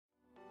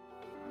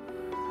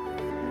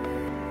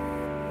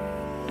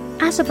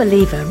As a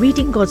believer,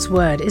 reading God's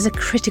Word is a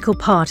critical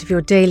part of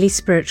your daily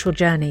spiritual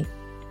journey.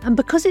 And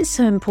because it's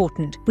so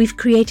important, we've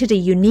created a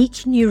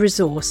unique new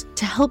resource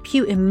to help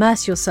you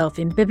immerse yourself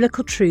in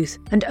biblical truth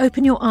and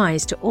open your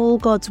eyes to all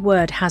God's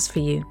Word has for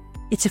you.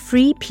 It's a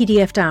free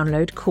PDF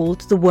download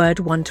called The Word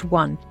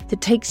 1-to-1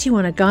 that takes you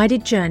on a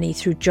guided journey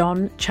through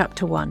John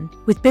chapter 1.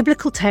 With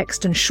biblical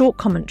text and short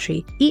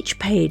commentary, each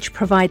page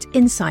provides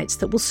insights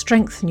that will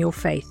strengthen your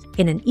faith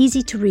in an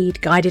easy-to-read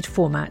guided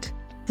format.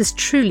 There's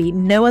truly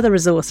no other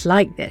resource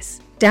like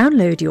this.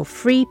 Download your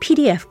free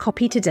PDF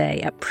copy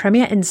today at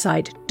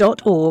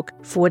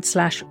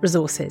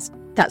premierinsight.org/resources.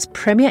 That's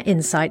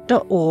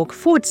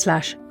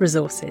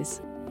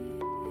premierinsight.org/resources.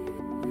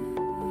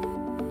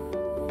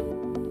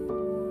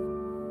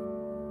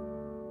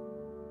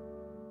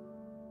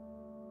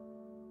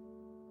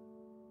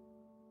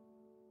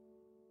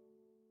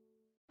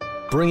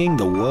 Bringing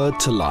the Word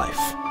to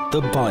life.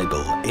 The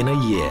Bible in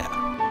a year.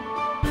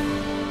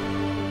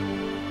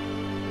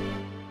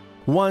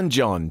 1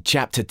 John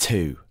chapter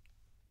 2.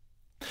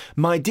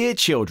 My dear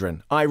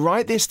children, I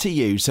write this to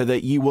you so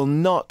that you will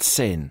not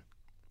sin.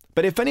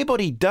 But if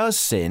anybody does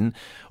sin,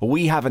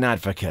 we have an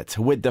advocate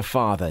with the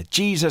Father,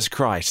 Jesus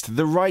Christ,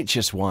 the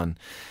righteous one.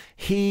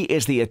 He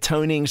is the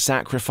atoning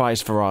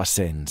sacrifice for our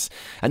sins,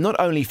 and not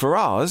only for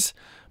ours,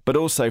 but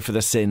also for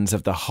the sins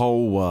of the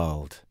whole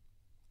world.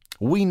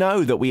 We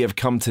know that we have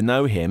come to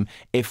know him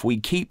if we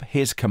keep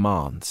his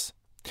commands.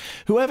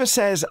 Whoever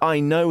says, I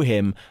know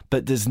him,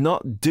 but does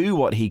not do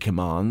what he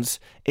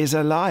commands, is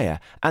a liar,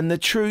 and the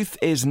truth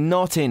is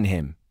not in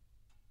him.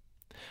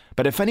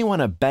 But if anyone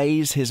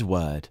obeys his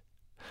word,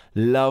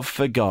 love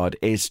for God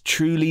is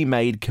truly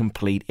made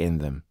complete in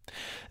them.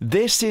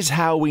 This is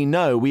how we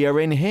know we are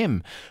in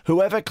him.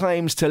 Whoever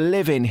claims to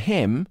live in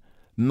him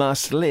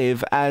must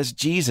live as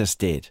Jesus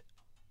did.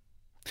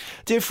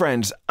 Dear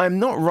friends, I'm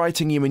not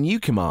writing you a new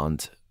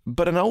command,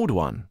 but an old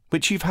one,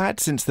 which you've had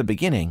since the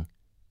beginning.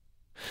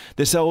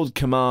 This old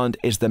command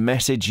is the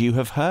message you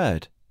have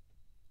heard.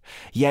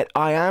 Yet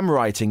I am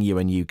writing you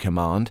a new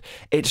command.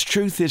 Its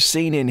truth is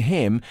seen in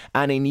him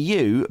and in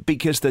you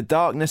because the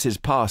darkness is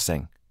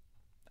passing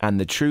and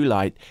the true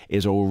light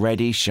is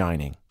already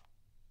shining.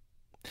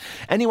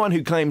 Anyone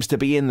who claims to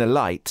be in the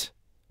light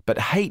but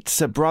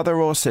hates a brother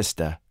or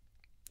sister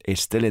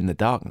is still in the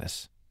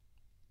darkness.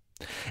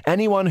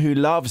 Anyone who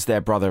loves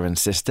their brother and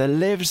sister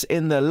lives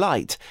in the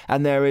light,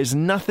 and there is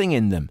nothing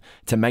in them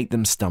to make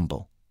them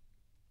stumble.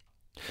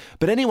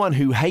 But anyone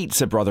who hates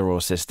a brother or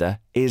sister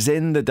is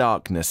in the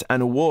darkness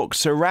and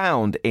walks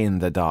around in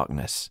the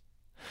darkness.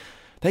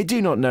 They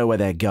do not know where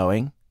they're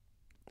going,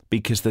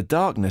 because the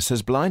darkness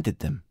has blinded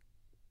them.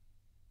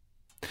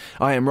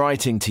 I am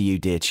writing to you,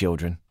 dear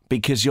children,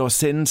 because your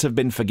sins have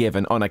been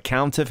forgiven on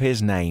account of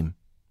his name.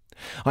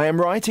 I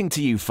am writing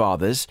to you,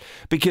 fathers,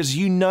 because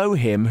you know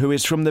him who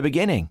is from the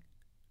beginning.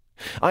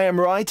 I am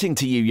writing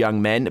to you,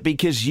 young men,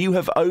 because you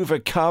have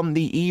overcome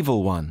the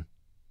evil one.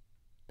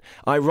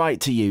 I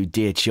write to you,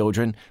 dear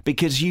children,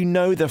 because you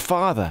know the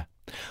Father.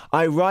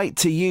 I write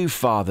to you,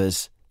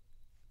 fathers,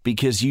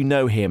 because you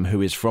know him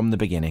who is from the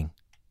beginning.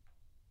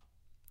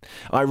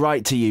 I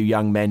write to you,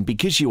 young men,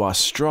 because you are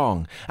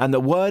strong, and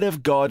the word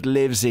of God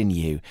lives in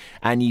you,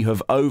 and you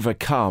have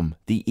overcome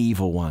the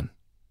evil one.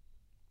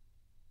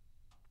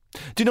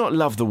 Do not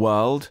love the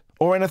world,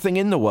 or anything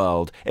in the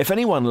world. If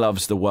anyone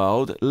loves the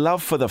world,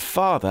 love for the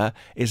Father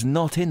is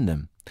not in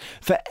them.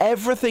 For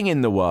everything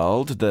in the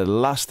world, the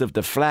lust of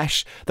the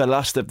flesh, the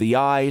lust of the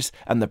eyes,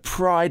 and the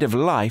pride of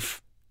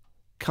life,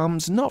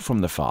 comes not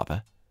from the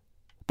Father,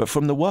 but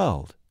from the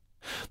world.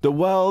 The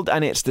world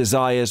and its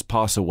desires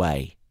pass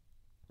away,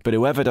 but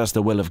whoever does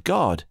the will of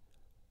God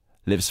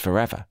lives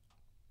forever.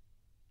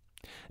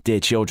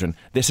 Dear children,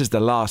 this is the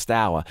last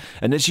hour,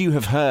 and as you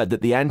have heard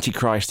that the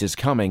Antichrist is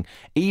coming,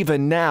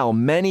 even now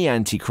many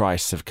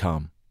Antichrists have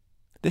come.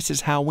 This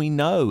is how we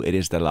know it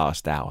is the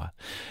last hour.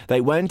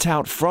 They went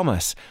out from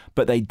us,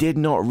 but they did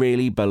not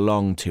really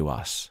belong to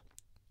us.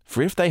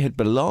 For if they had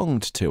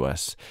belonged to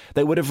us,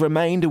 they would have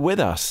remained with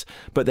us,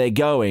 but their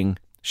going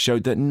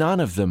showed that none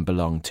of them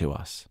belonged to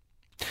us.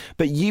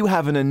 But you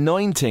have an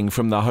anointing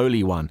from the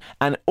Holy One,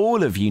 and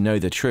all of you know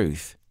the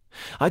truth.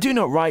 I do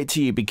not write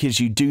to you because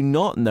you do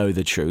not know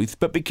the truth,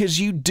 but because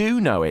you do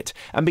know it,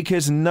 and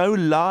because no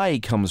lie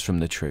comes from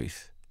the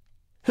truth.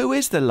 Who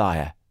is the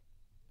liar?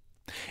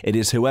 It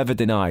is whoever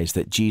denies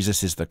that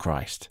Jesus is the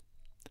Christ.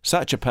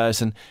 Such a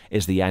person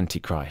is the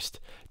Antichrist,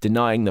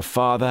 denying the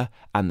Father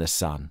and the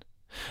Son.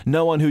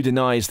 No one who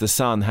denies the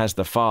Son has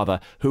the Father.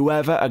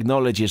 Whoever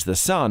acknowledges the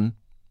Son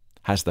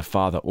has the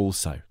Father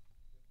also.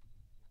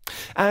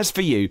 As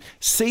for you,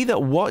 see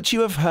that what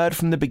you have heard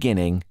from the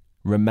beginning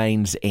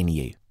remains in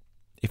you.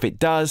 If it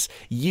does,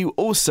 you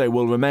also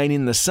will remain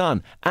in the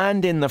Son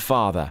and in the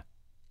Father.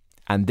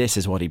 And this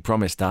is what he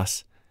promised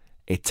us,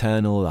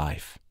 eternal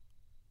life.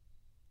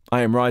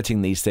 I am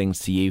writing these things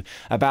to you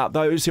about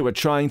those who are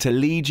trying to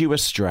lead you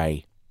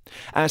astray.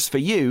 As for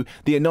you,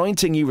 the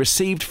anointing you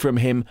received from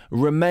him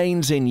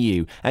remains in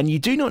you, and you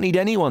do not need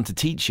anyone to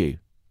teach you.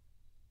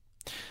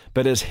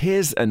 but as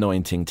his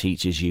anointing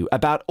teaches you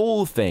about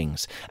all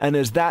things, and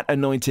as that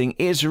anointing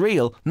is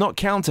real, not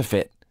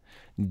counterfeit,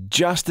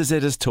 just as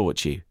it has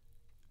taught you,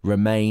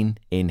 remain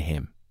in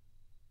him.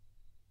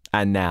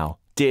 And now,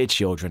 dear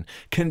children,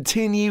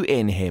 continue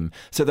in him,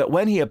 so that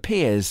when he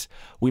appears,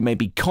 we may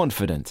be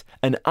confident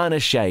and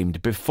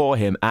unashamed before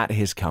him at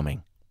his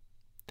coming.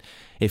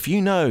 If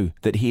you know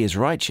that he is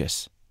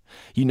righteous,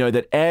 you know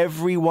that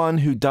everyone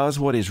who does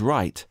what is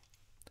right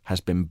has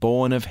been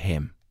born of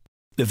him.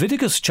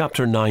 Leviticus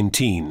chapter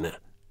 19.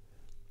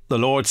 The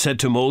Lord said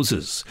to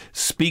Moses,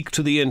 "Speak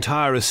to the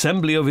entire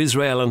assembly of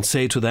Israel and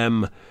say to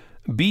them,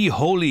 Be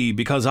holy,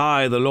 because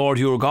I, the Lord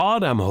your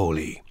God, am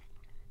holy.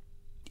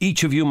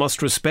 Each of you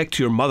must respect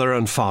your mother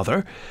and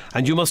father,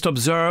 and you must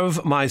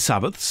observe my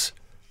Sabbaths.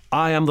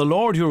 I am the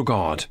Lord your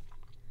God.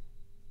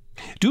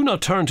 Do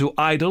not turn to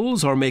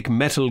idols or make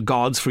metal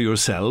gods for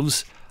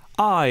yourselves.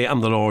 I am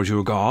the Lord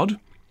your God.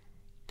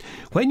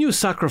 When you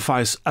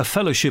sacrifice a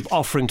fellowship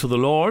offering to the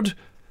Lord,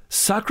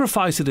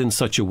 sacrifice it in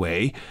such a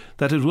way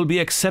that it will be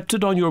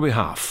accepted on your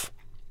behalf.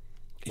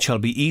 It shall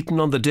be eaten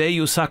on the day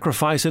you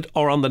sacrifice it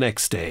or on the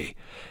next day.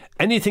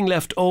 Anything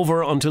left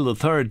over until the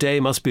third day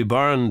must be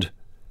burned.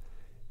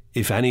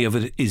 If any of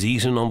it is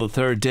eaten on the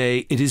third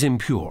day, it is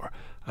impure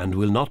and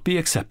will not be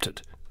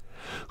accepted.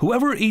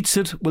 Whoever eats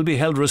it will be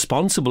held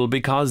responsible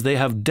because they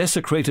have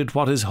desecrated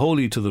what is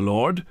holy to the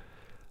Lord.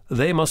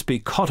 They must be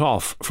cut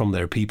off from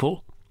their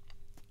people.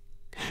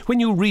 When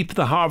you reap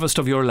the harvest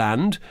of your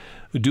land,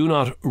 do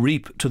not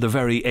reap to the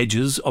very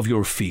edges of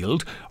your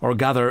field or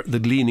gather the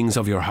gleanings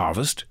of your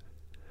harvest.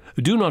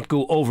 Do not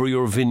go over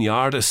your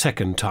vineyard a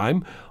second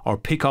time or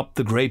pick up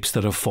the grapes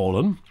that have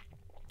fallen.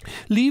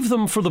 Leave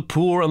them for the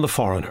poor and the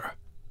foreigner.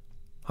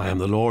 I am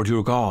the Lord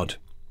your God.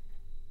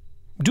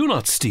 Do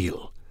not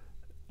steal.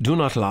 Do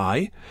not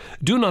lie.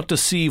 Do not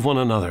deceive one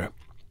another.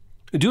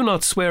 Do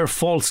not swear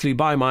falsely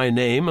by my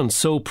name and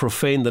so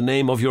profane the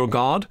name of your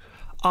God.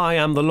 I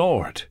am the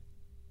Lord.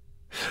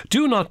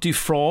 Do not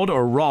defraud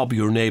or rob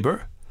your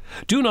neighbour.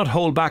 Do not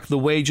hold back the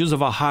wages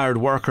of a hired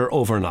worker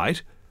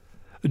overnight.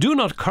 Do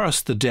not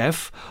curse the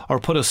deaf or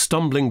put a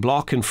stumbling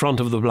block in front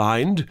of the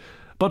blind,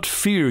 but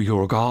fear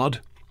your God.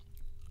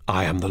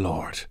 I am the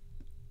Lord.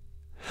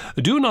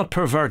 Do not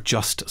pervert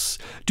justice.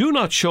 Do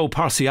not show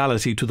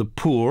partiality to the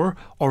poor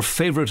or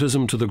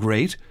favoritism to the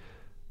great,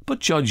 but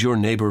judge your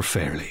neighbour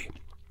fairly.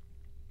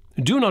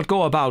 Do not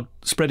go about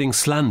spreading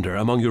slander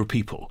among your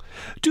people.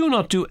 Do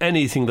not do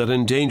anything that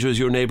endangers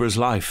your neighbour's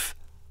life.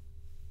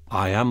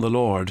 I am the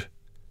Lord.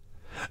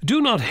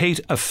 Do not hate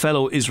a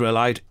fellow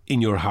Israelite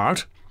in your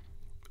heart.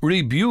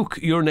 Rebuke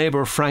your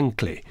neighbour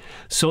frankly,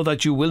 so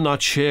that you will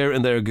not share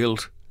in their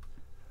guilt.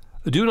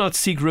 Do not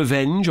seek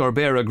revenge or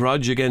bear a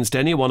grudge against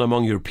anyone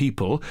among your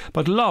people,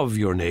 but love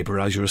your neighbour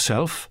as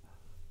yourself.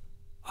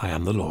 I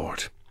am the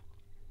Lord.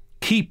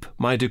 Keep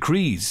my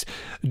decrees.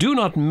 Do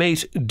not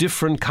mate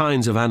different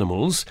kinds of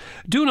animals.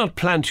 Do not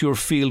plant your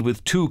field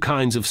with two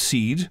kinds of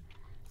seed.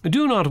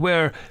 Do not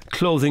wear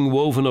clothing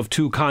woven of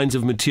two kinds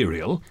of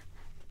material.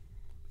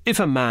 If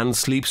a man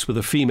sleeps with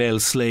a female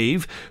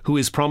slave who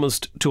is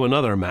promised to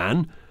another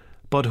man,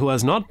 but who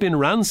has not been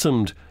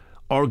ransomed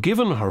or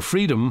given her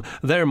freedom,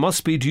 there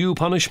must be due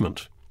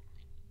punishment.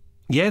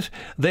 Yet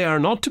they are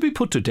not to be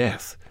put to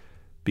death,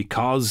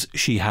 because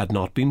she had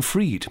not been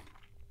freed.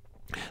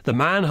 The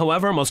man,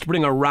 however, must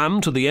bring a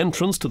ram to the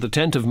entrance to the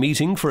tent of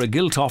meeting for a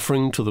guilt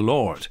offering to the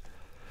Lord.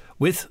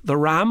 With the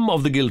ram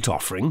of the guilt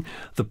offering,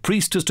 the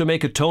priest is to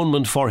make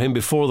atonement for him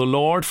before the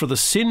Lord for the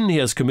sin he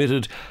has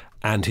committed,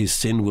 and his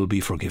sin will be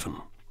forgiven.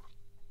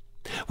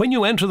 When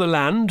you enter the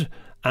land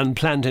and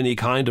plant any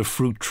kind of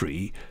fruit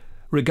tree,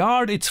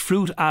 regard its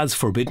fruit as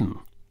forbidden.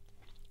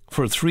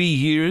 For 3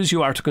 years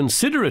you are to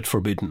consider it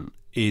forbidden.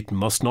 It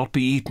must not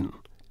be eaten.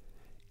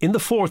 In the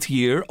 4th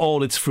year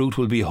all its fruit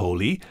will be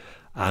holy,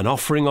 an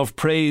offering of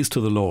praise to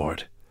the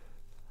Lord.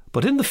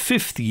 But in the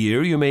 5th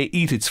year you may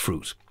eat its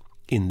fruit.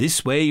 In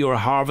this way your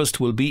harvest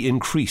will be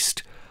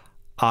increased.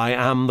 I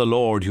am the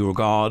Lord your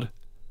God.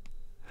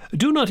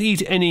 Do not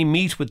eat any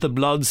meat with the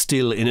blood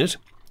still in it.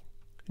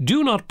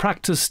 Do not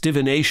practice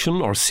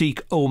divination or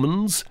seek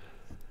omens.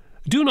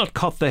 Do not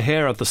cut the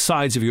hair at the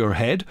sides of your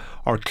head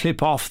or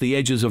clip off the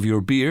edges of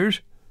your beard.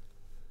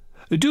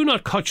 Do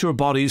not cut your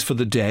bodies for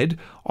the dead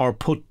or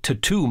put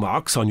tattoo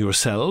marks on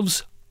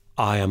yourselves.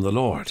 I am the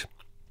Lord.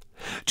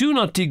 Do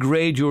not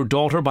degrade your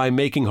daughter by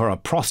making her a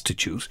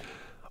prostitute,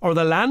 or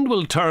the land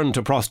will turn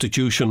to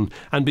prostitution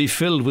and be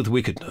filled with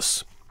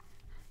wickedness.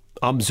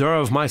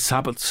 Observe my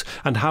Sabbaths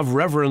and have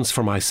reverence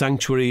for my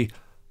sanctuary.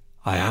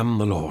 I am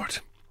the Lord.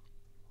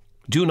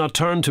 Do not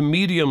turn to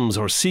mediums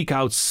or seek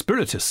out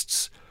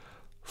spiritists,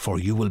 for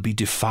you will be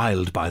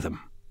defiled by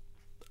them.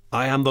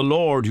 I am the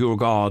Lord your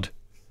God.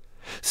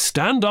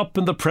 Stand up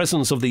in the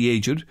presence of the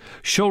aged,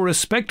 show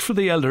respect for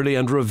the elderly,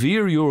 and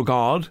revere your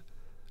God.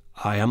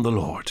 I am the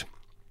Lord.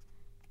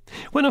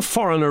 When a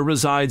foreigner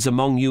resides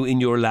among you in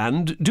your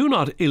land, do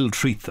not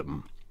ill-treat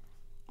them.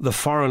 The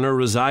foreigner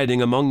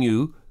residing among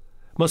you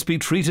must be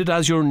treated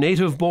as your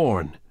native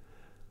born.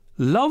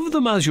 Love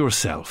them as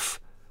yourself,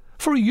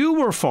 for you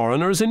were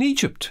foreigners in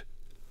Egypt.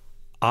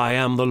 I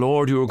am the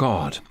Lord your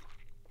God.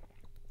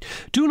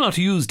 Do not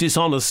use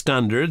dishonest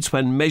standards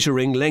when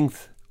measuring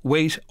length,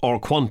 weight, or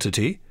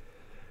quantity.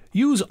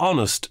 Use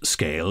honest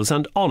scales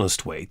and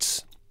honest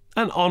weights,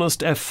 an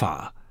honest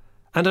ephah,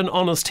 and an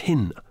honest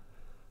hin.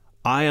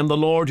 I am the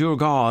Lord your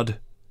God,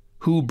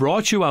 who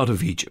brought you out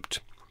of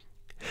Egypt.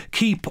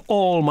 Keep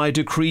all my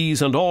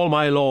decrees and all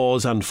my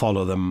laws and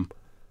follow them.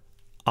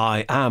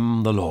 I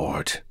am the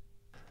Lord.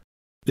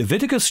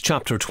 Leviticus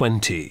chapter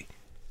 20.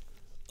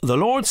 The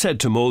Lord said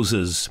to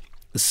Moses,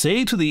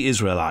 Say to the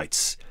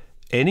Israelites,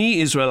 Any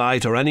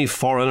Israelite or any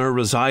foreigner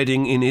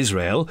residing in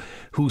Israel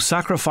who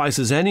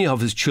sacrifices any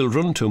of his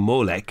children to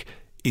Molech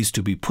is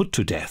to be put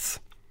to death.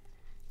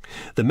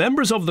 The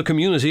members of the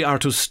community are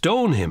to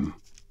stone him.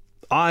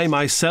 I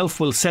myself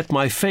will set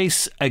my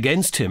face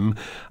against him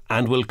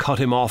and will cut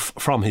him off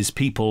from his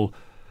people,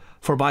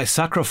 for by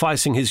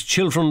sacrificing his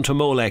children to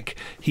Molech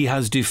he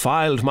has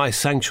defiled my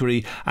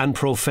sanctuary and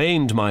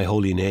profaned my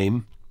holy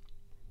name.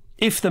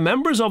 If the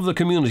members of the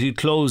community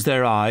close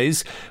their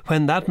eyes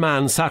when that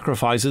man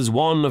sacrifices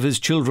one of his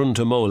children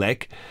to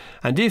Molech,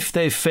 and if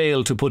they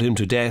fail to put him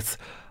to death,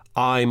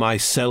 I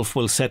myself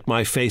will set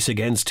my face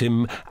against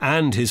him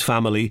and his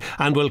family,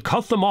 and will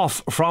cut them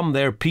off from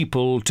their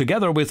people,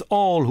 together with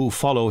all who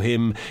follow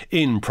him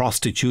in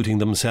prostituting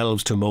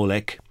themselves to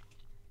Molech.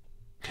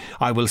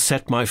 I will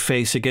set my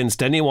face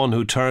against anyone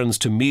who turns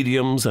to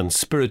mediums and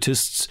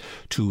spiritists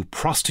to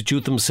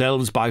prostitute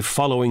themselves by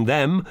following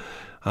them,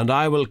 and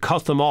I will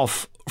cut them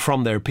off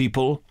from their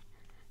people.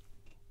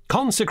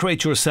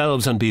 Consecrate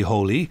yourselves and be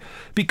holy,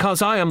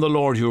 because I am the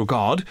Lord your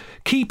God.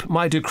 Keep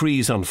my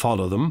decrees and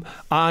follow them.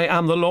 I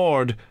am the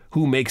Lord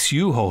who makes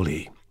you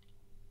holy.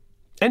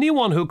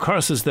 Anyone who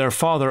curses their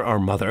father or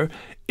mother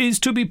is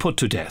to be put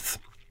to death.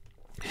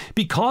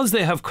 Because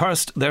they have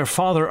cursed their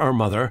father or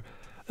mother,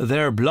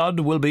 their blood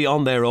will be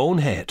on their own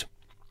head.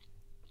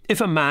 If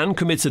a man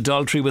commits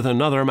adultery with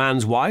another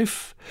man's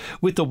wife,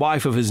 with the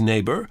wife of his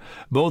neighbour,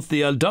 both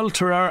the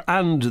adulterer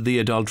and the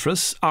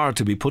adulteress are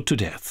to be put to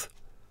death.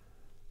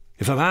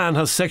 If a man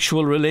has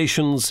sexual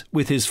relations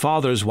with his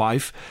father's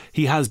wife,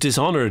 he has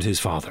dishonoured his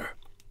father.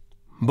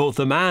 Both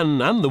the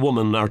man and the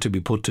woman are to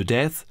be put to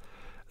death.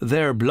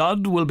 Their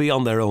blood will be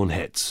on their own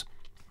heads.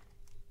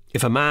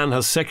 If a man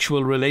has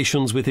sexual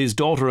relations with his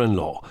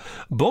daughter-in-law,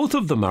 both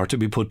of them are to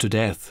be put to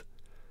death.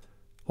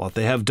 What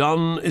they have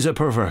done is a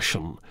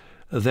perversion.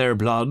 Their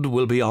blood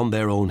will be on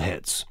their own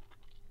heads.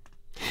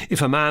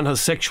 If a man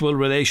has sexual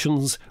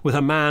relations with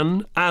a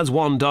man, as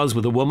one does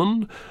with a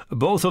woman,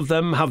 both of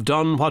them have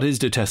done what is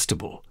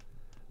detestable.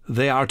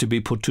 They are to be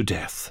put to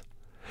death.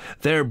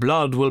 Their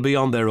blood will be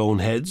on their own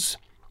heads.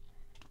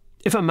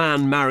 If a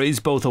man marries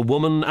both a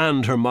woman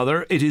and her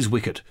mother, it is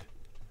wicked.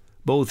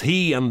 Both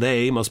he and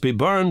they must be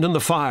burned in the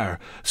fire,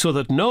 so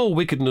that no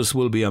wickedness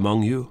will be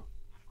among you.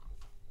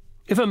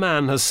 If a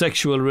man has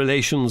sexual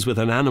relations with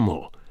an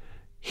animal,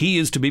 he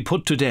is to be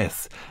put to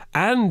death,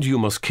 and you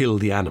must kill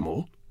the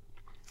animal.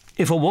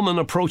 If a woman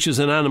approaches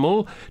an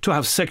animal to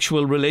have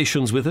sexual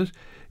relations with it,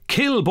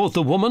 kill both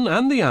the woman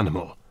and the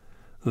animal.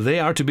 They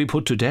are to be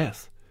put to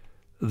death.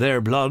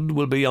 Their blood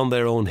will be on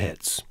their own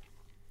heads.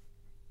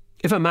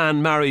 If a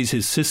man marries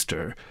his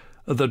sister,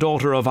 the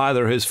daughter of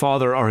either his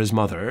father or his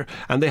mother,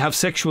 and they have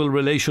sexual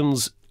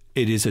relations,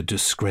 it is a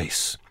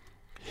disgrace.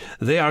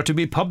 They are to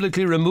be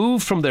publicly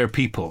removed from their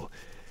people.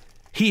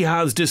 He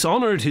has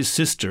dishonoured his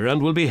sister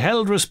and will be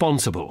held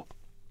responsible.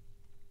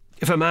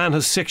 If a man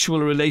has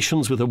sexual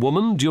relations with a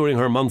woman during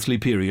her monthly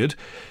period,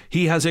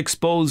 he has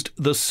exposed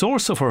the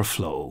source of her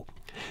flow,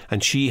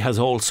 and she has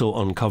also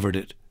uncovered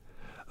it.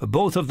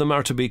 Both of them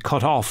are to be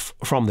cut off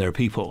from their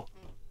people.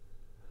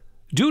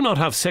 Do not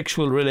have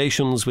sexual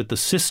relations with the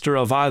sister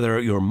of either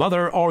your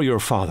mother or your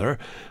father,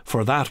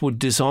 for that would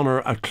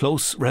dishonour a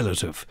close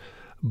relative.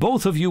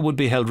 Both of you would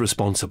be held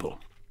responsible.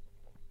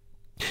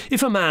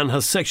 If a man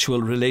has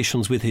sexual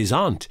relations with his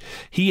aunt,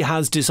 he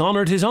has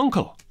dishonoured his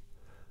uncle.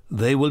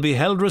 They will be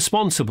held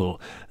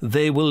responsible.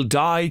 They will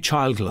die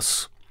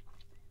childless.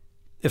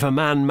 If a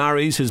man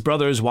marries his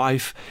brother's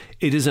wife,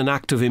 it is an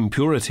act of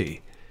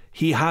impurity.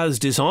 He has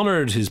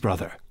dishonoured his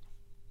brother.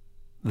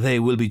 They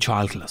will be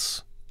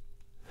childless.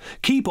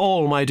 Keep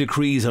all my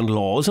decrees and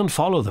laws and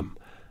follow them,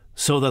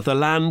 so that the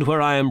land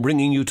where I am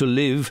bringing you to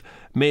live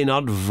may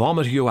not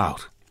vomit you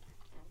out.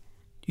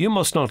 You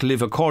must not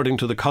live according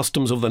to the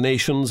customs of the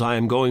nations I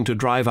am going to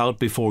drive out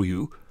before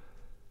you.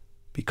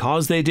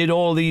 Because they did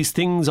all these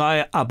things,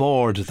 I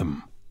abhorred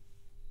them.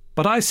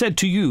 But I said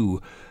to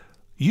you,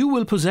 you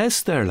will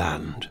possess their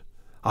land.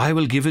 I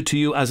will give it to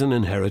you as an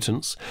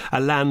inheritance,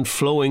 a land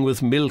flowing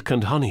with milk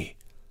and honey.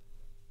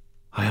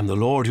 I am the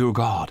Lord your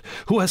God,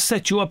 who has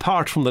set you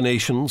apart from the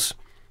nations.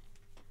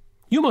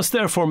 You must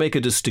therefore make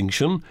a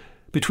distinction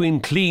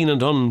between clean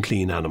and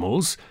unclean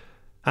animals,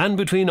 and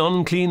between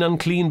unclean and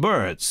clean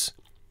birds.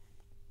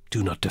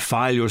 Do not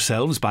defile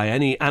yourselves by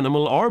any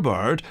animal or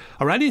bird,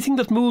 or anything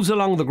that moves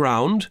along the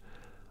ground,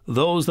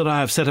 those that I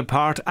have set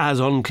apart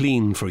as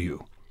unclean for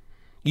you.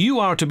 You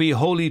are to be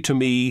holy to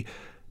me,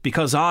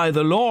 because I,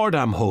 the Lord,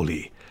 am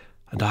holy,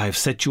 and I have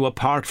set you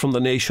apart from the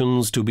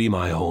nations to be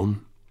my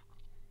own.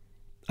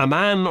 A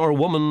man or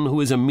woman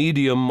who is a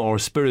medium or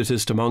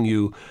spiritist among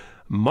you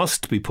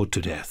must be put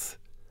to death.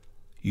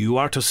 You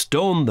are to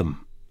stone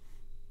them.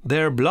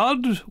 Their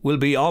blood will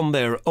be on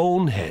their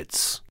own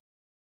heads.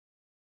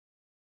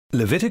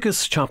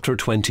 Leviticus chapter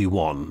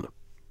 21.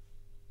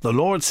 The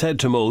Lord said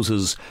to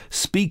Moses,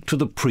 "Speak to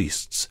the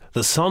priests,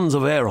 the sons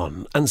of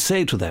Aaron, and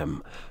say to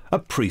them, a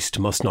priest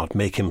must not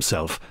make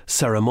himself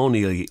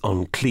ceremonially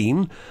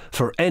unclean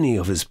for any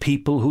of his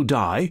people who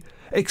die,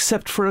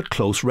 except for a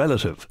close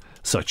relative,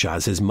 such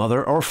as his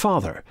mother or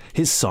father,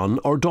 his son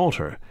or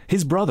daughter,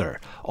 his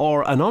brother,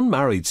 or an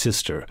unmarried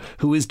sister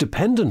who is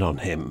dependent on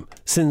him,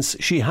 since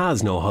she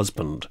has no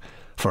husband.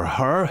 For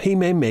her he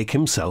may make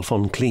himself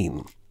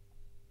unclean.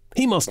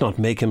 He must not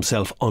make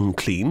himself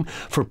unclean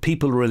for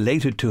people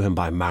related to him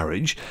by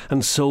marriage,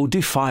 and so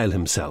defile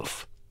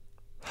himself.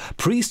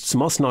 Priests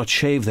must not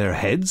shave their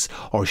heads,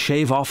 or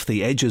shave off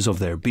the edges of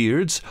their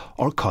beards,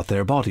 or cut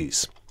their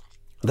bodies.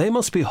 They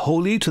must be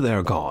holy to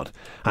their God,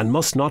 and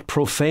must not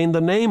profane the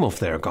name of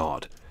their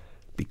God.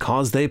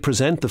 Because they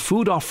present the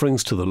food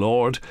offerings to the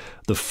Lord,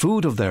 the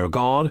food of their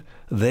God,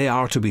 they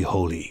are to be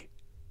holy.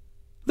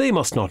 They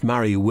must not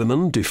marry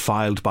women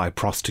defiled by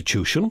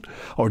prostitution,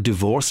 or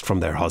divorced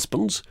from their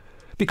husbands,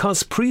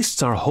 because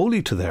priests are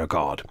holy to their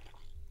God.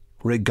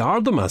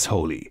 Regard them as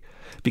holy,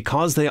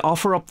 because they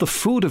offer up the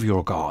food of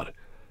your God.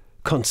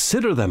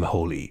 Consider them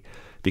holy,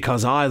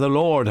 because I, the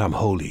Lord, am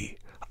holy,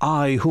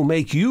 I who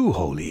make you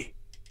holy.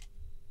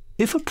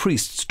 If a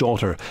priest's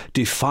daughter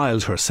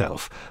defiles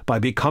herself by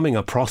becoming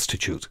a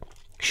prostitute,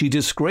 she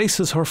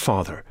disgraces her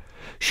father.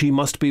 She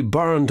must be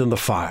burned in the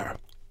fire.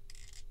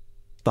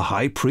 The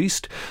high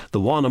priest, the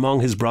one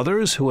among his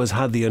brothers who has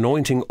had the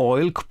anointing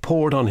oil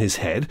poured on his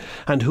head,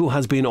 and who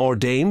has been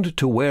ordained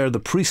to wear the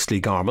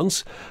priestly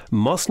garments,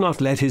 must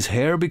not let his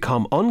hair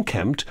become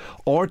unkempt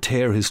or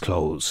tear his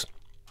clothes.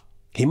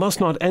 He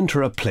must not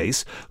enter a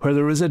place where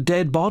there is a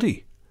dead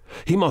body.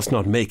 He must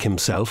not make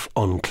himself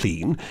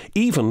unclean,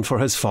 even for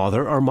his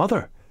father or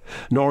mother,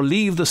 nor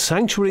leave the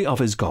sanctuary of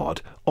his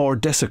God, or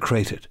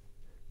desecrate it,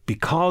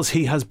 because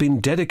he has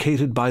been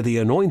dedicated by the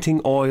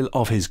anointing oil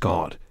of his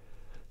God.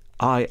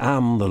 I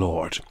am the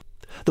Lord.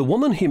 The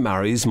woman he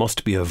marries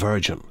must be a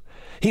virgin.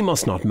 He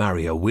must not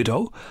marry a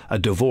widow, a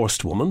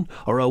divorced woman,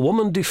 or a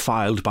woman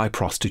defiled by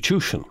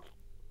prostitution,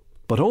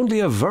 but only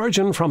a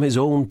virgin from his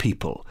own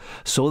people,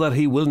 so that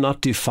he will not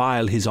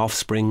defile his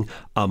offspring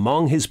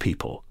among his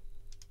people.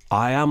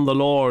 I am the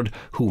Lord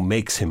who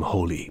makes him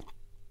holy.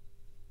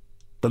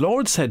 The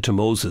Lord said to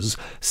Moses,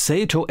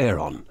 "Say to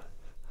Aaron,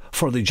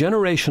 for the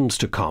generations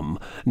to come,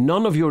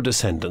 none of your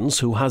descendants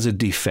who has a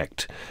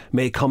defect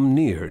may come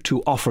near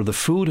to offer the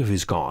food of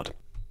his God.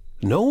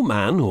 No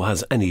man who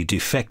has any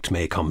defect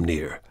may come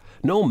near.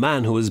 No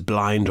man who is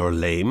blind or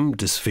lame,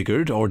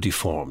 disfigured or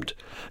deformed.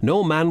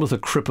 No man with a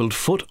crippled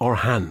foot or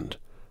hand,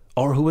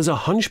 or who is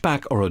a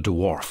hunchback or a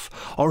dwarf,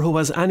 or who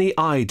has any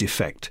eye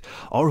defect,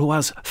 or who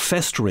has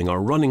festering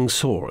or running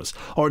sores,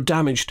 or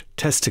damaged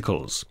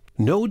testicles.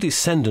 No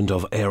descendant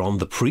of Aaron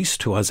the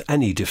priest who has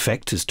any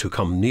defect is to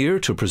come near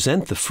to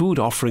present the food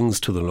offerings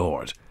to the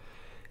Lord.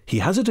 He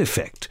has a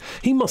defect.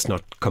 He must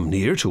not come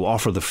near to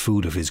offer the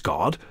food of his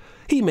God.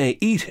 He may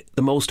eat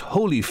the most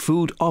holy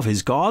food of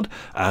his God,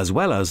 as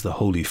well as the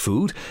holy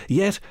food,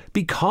 yet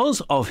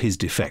because of his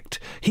defect,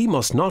 he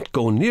must not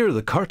go near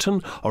the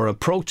curtain or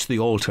approach the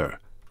altar,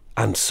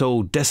 and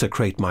so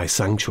desecrate my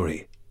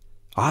sanctuary.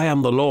 I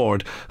am the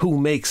Lord who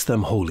makes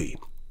them holy."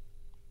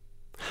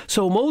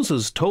 So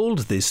Moses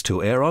told this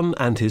to Aaron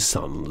and his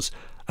sons,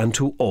 and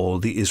to all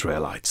the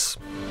Israelites.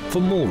 For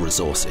more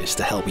resources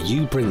to help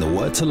you bring the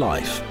word to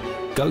life,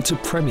 go to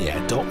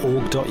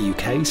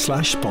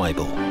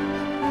premier.org.uk/Bible.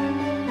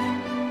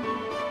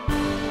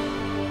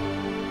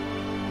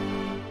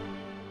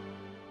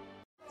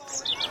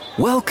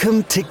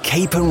 Welcome to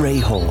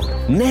Capernwray Hall,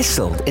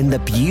 nestled in the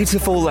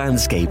beautiful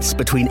landscapes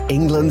between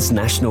England's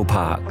national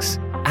parks.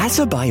 As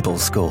a Bible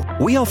school,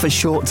 we offer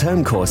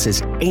short-term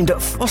courses aimed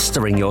at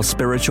fostering your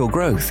spiritual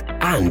growth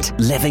and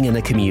living in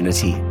a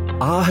community.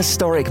 Our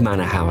historic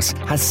manor house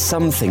has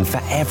something for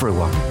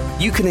everyone.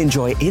 You can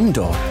enjoy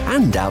indoor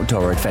and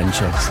outdoor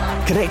adventures,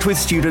 connect with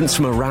students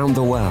from around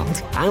the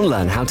world, and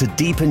learn how to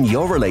deepen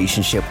your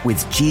relationship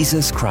with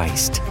Jesus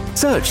Christ.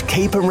 Search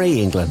Capernwray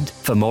England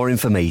for more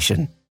information.